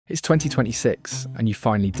It's 2026 and you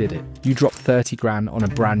finally did it. You dropped 30 grand on a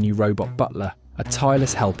brand new robot butler, a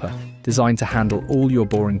tireless helper designed to handle all your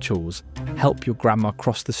boring chores, help your grandma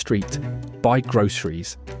cross the street, buy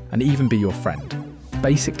groceries, and even be your friend.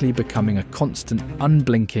 Basically becoming a constant,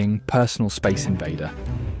 unblinking personal space invader.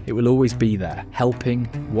 It will always be there, helping,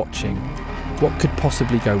 watching. What could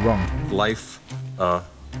possibly go wrong? Life,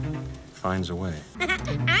 finds a way.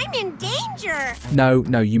 I'm in danger! No,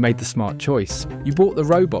 you made the smart choice. You bought the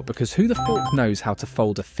robot because who the fork knows how to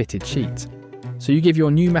fold a fitted sheet? So you give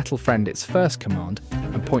your new metal friend its first command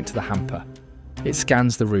and point to the hamper. It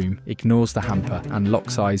scans the room, ignores the hamper, and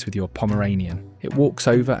locks eyes with your Pomeranian. It walks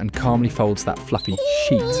over and calmly folds that fluffy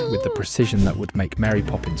sheet with the precision that would make Mary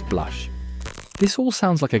Poppins blush. This all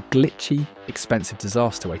sounds like a glitchy, expensive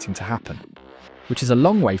disaster waiting to happen, which is a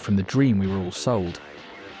long way from the dream we were all sold.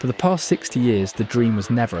 For the past 60 years, the dream was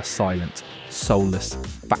never a silent, soulless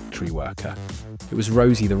factory worker. It was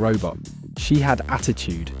Rosie the robot. She had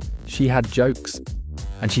attitude, she had jokes,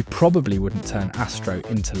 and she probably wouldn't turn Astro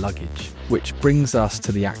into luggage. Which brings us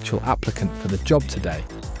to the actual applicant for the job today,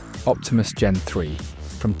 Optimus Gen 3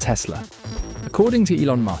 from Tesla. According to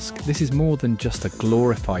Elon Musk, this is more than just a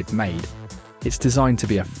glorified maid. It's designed to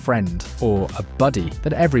be a friend or a buddy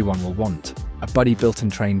that everyone will want. A buddy built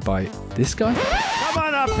and trained by this guy? Come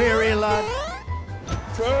on up here, Elon.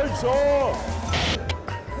 Turns off.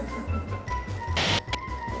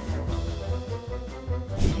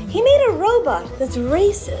 He made a robot that's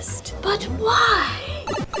racist. But why?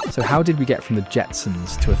 So how did we get from the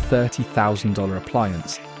Jetsons to a $30,000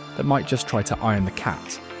 appliance that might just try to iron the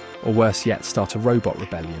cat? Or worse yet, start a robot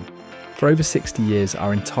rebellion? For over 60 years,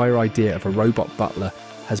 our entire idea of a robot butler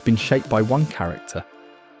has been shaped by one character,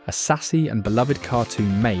 a sassy and beloved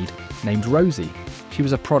cartoon maid named Rosie. She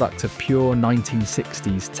was a product of pure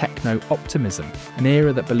 1960s techno-optimism, an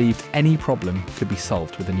era that believed any problem could be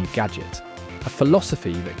solved with a new gadget. A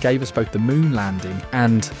philosophy that gave us both the moon landing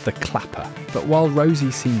and the clapper. But while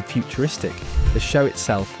Rosie seemed futuristic, the show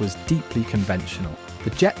itself was deeply conventional.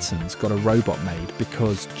 The Jetsons got a robot made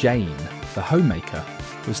because Jane, the homemaker,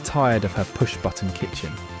 was tired of her push-button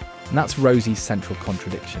kitchen. And that's Rosie's central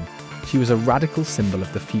contradiction. She was a radical symbol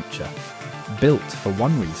of the future, built for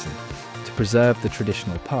one reason, to preserve the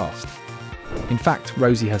traditional past. In fact,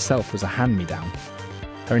 Rosie herself was a hand-me-down.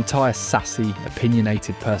 Her entire sassy,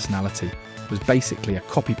 opinionated personality was basically a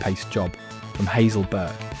copy-paste job from Hazel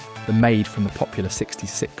Burke, the maid from the popular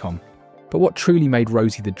 60s sitcom. But what truly made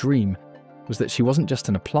Rosie the dream was that she wasn't just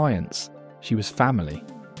an appliance, she was family.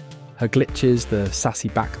 Her glitches, the sassy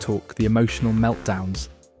backtalk, the emotional meltdowns,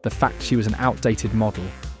 the fact she was an outdated model,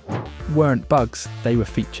 weren't bugs, they were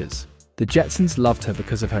features. The Jetsons loved her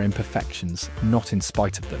because of her imperfections, not in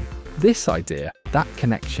spite of them. This idea, that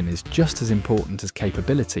connection, is just as important as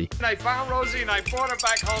capability. I found Rosie and I brought her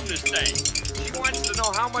back home this day. She wants to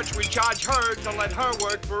know how much we charge her to let her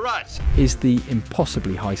work for us. Is the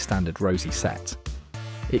impossibly high standard Rosie set.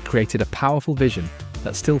 It created a powerful vision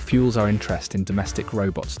that still fuels our interest in domestic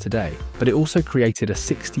robots today, but it also created a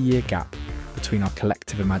 60-year gap between our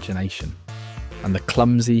collective imagination and the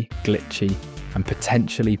clumsy, glitchy, and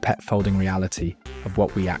potentially pet-folding reality of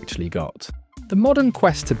what we actually got. The modern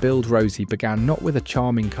quest to build Rosie began not with a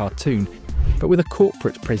charming cartoon, but with a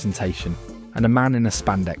corporate presentation and a man in a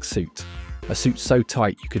spandex suit. A suit so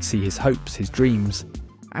tight you could see his hopes, his dreams,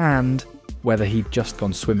 and whether he'd just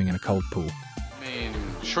gone swimming in a cold pool. I mean,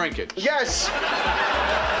 shrinkage. Yes!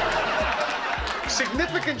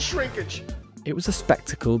 Significant shrinkage. It was a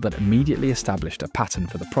spectacle that immediately established a pattern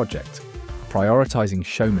for the project, prioritising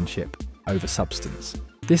showmanship over substance.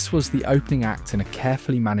 This was the opening act in a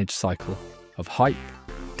carefully managed cycle of hype,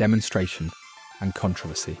 demonstration, and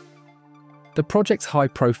controversy. The project's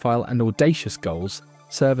high-profile and audacious goals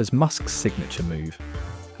serve as Musk's signature move,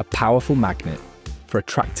 a powerful magnet for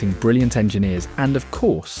attracting brilliant engineers and, of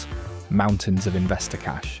course, mountains of investor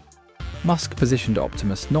cash. Musk positioned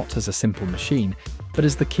Optimus not as a simple machine, but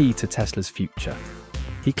as the key to Tesla's future.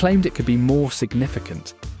 He claimed it could be more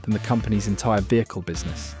significant than the company's entire vehicle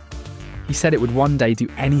business. He said it would one day do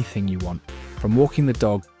anything you want, from walking the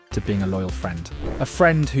dog to being a loyal friend. A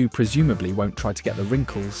friend who presumably won't try to get the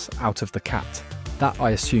wrinkles out of the cat. That,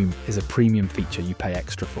 I assume, is a premium feature you pay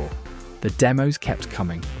extra for. The demos kept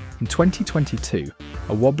coming. In 2022,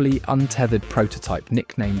 a wobbly, untethered prototype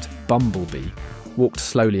nicknamed Bumblebee walked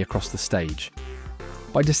slowly across the stage.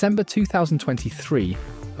 By December 2023,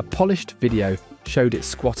 a polished video showed it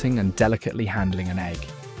squatting and delicately handling an egg.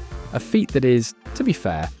 A feat that is, to be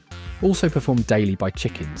fair, also performed daily by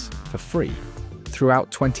chickens, for free.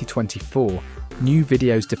 Throughout 2024, new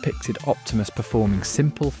videos depicted Optimus performing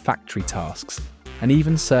simple factory tasks and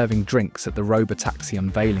even serving drinks at the Robotaxi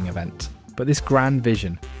unveiling event. But this grand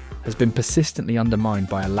vision has been persistently undermined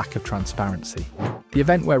by a lack of transparency. The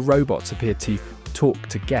event where robots appeared to talk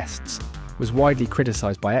to guests was widely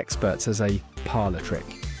criticised by experts as a parlour trick.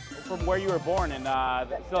 From where you were born in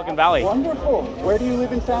Silicon Valley. Wonderful. Where do you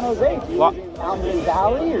live in San Jose? Do you live in Allen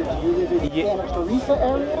Valley, or do you live in the Santa Teresa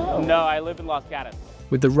area? No, I live in Los Gatos.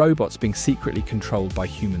 With the robots being secretly controlled by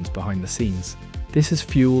humans behind the scenes. This has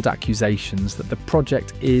fueled accusations that the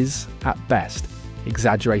project is, at best,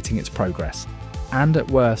 exaggerating its progress, and at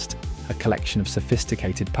worst, a collection of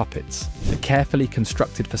sophisticated puppets. The carefully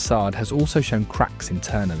constructed facade has also shown cracks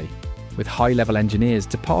internally, with high-level engineers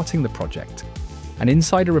departing the project, and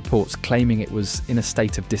insider reports claiming it was in a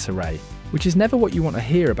state of disarray, which is never what you want to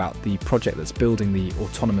hear about the project that's building the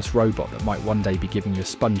autonomous robot that might one day be giving you a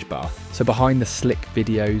sponge bath. So behind the slick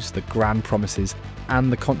videos, the grand promises,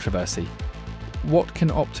 and the controversy, what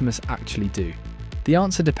can Optimus actually do? The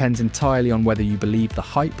answer depends entirely on whether you believe the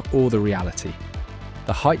hype or the reality.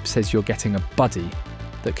 The hype says you're getting a buddy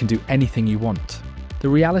that can do anything you want. The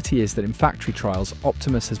reality is that in factory trials,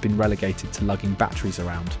 Optimus has been relegated to lugging batteries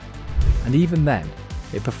around. And even then,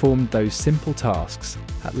 it performed those simple tasks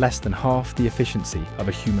at less than half the efficiency of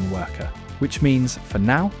a human worker. Which means, for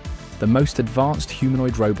now, the most advanced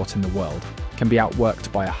humanoid robot in the world can be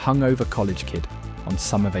outworked by a hungover college kid on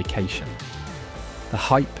summer vacation. The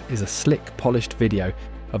hype is a slick, polished video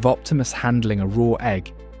of Optimus handling a raw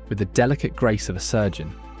egg with the delicate grace of a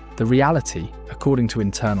surgeon. The reality, according to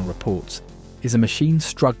internal reports, is a machine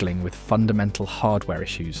struggling with fundamental hardware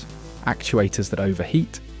issues, actuators that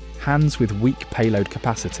overheat, hands with weak payload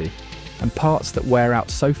capacity, and parts that wear out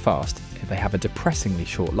so fast they have a depressingly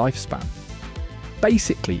short lifespan.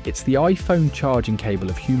 Basically, it's the iPhone charging cable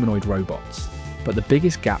of humanoid robots, but the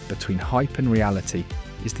biggest gap between hype and reality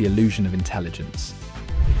is the illusion of intelligence.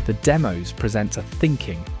 The demos present a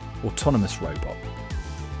thinking, autonomous robot.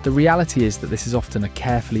 The reality is that this is often a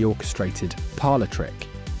carefully orchestrated parlour trick.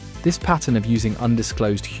 This pattern of using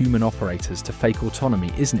undisclosed human operators to fake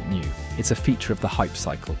autonomy isn't new, it's a feature of the hype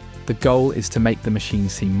cycle. The goal is to make the machine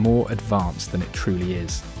seem more advanced than it truly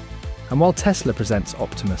is. And while Tesla presents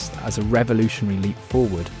Optimus as a revolutionary leap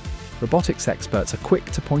forward, robotics experts are quick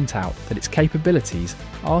to point out that its capabilities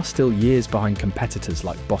are still years behind competitors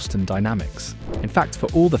like Boston Dynamics. In fact, for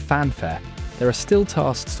all the fanfare, there are still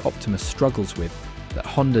tasks Optimus struggles with that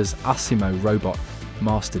Honda's Asimo robot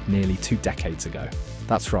mastered nearly 2 decades ago.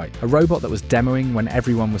 That's right, a robot that was demoing when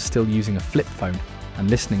everyone was still using a flip phone and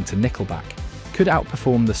listening to Nickelback could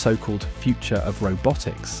outperform the so-called future of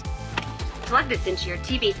robotics. Plug this into your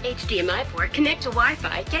TV's HDMI port, connect to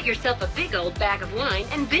Wi-Fi, get yourself a big old bag of wine,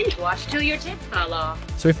 and binge watch till your tits fall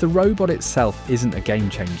off. So if the robot itself isn't a game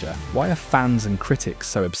changer, why are fans and critics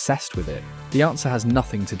so obsessed with it? The answer has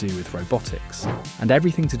nothing to do with robotics, and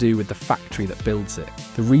everything to do with the factory that builds it.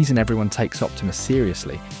 The reason everyone takes Optimus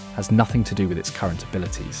seriously has nothing to do with its current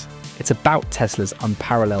abilities. It's about Tesla's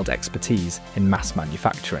unparalleled expertise in mass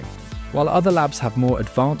manufacturing. While other labs have more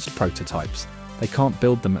advanced prototypes, they can't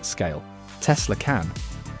build them at scale. Tesla can.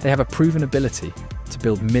 They have a proven ability to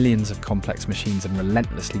build millions of complex machines and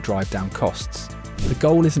relentlessly drive down costs. The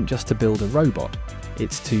goal isn't just to build a robot,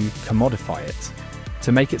 it's to commodify it,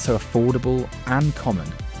 to make it so affordable and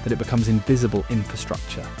common that it becomes invisible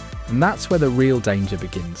infrastructure. And that's where the real danger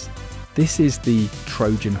begins. This is the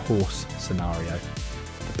Trojan Horse scenario.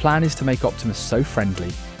 The plan is to make Optimus so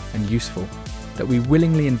friendly and useful that we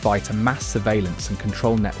willingly invite a mass surveillance and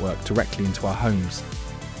control network directly into our homes.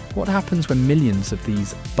 What happens when millions of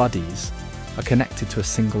these buddies are connected to a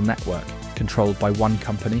single network controlled by one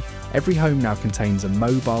company? Every home now contains a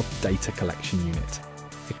mobile data collection unit,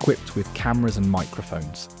 equipped with cameras and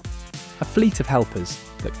microphones. A fleet of helpers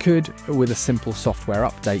that could, with a simple software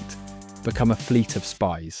update, become a fleet of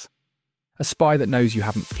spies. A spy that knows you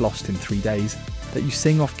haven't flossed in 3 days, that you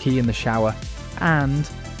sing off key in the shower, and,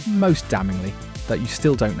 most damningly, that you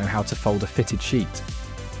still don't know how to fold a fitted sheet.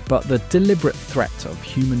 But the deliberate threat of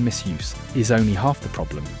human misuse is only half the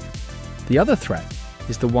problem. The other threat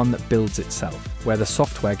is the one that builds itself, where the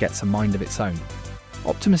software gets a mind of its own.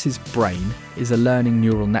 Optimus's brain is a learning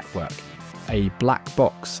neural network, a black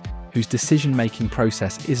box whose decision-making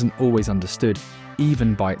process isn't always understood,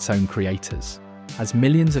 even by its own creators. As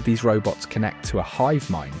millions of these robots connect to a hive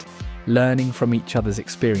mind, learning from each other's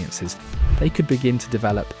experiences, they could begin to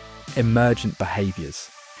develop emergent behaviours.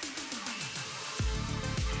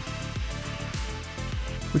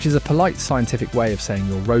 Which is a polite scientific way of saying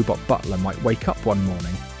your robot butler might wake up one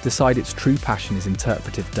morning, decide its true passion is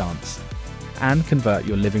interpretive dance, and convert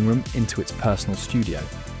your living room into its personal studio.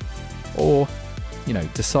 Or,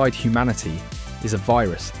 decide humanity is a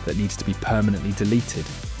virus that needs to be permanently deleted.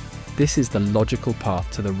 This is the logical path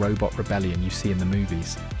to the robot rebellion you see in the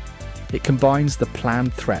movies. It combines the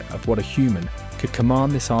planned threat of what a human could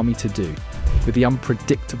command this army to do with the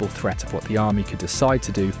unpredictable threat of what the army could decide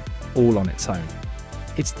to do all on its own.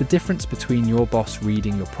 It's the difference between your boss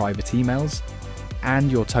reading your private emails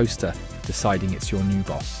and your toaster deciding it's your new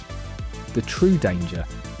boss. The true danger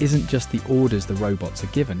isn't just the orders the robots are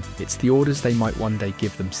given, it's the orders they might one day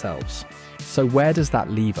give themselves. So where does that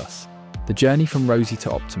leave us? The journey from Rosie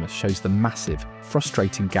to Optimus shows the massive,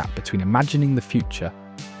 frustrating gap between imagining the future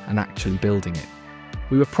and actually building it.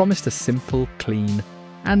 We were promised a simple, clean,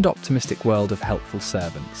 and optimistic world of helpful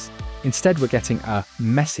servants. Instead, we're getting a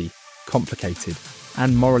messy, complicated,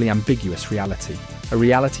 and morally ambiguous reality. A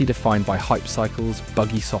reality defined by hype cycles,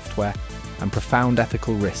 buggy software, and profound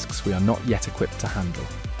ethical risks we are not yet equipped to handle.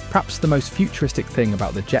 Perhaps the most futuristic thing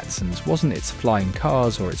about the Jetsons wasn't its flying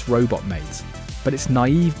cars or its robot maids, but its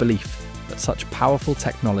naive belief that such powerful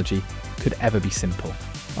technology could ever be simple.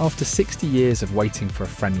 After 60 years of waiting for a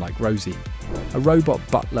friend like Rosie, a robot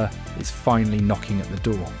butler is finally knocking at the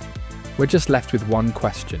door. We're just left with one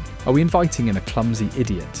question. Are we inviting in a clumsy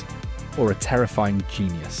idiot or a terrifying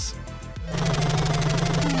genius?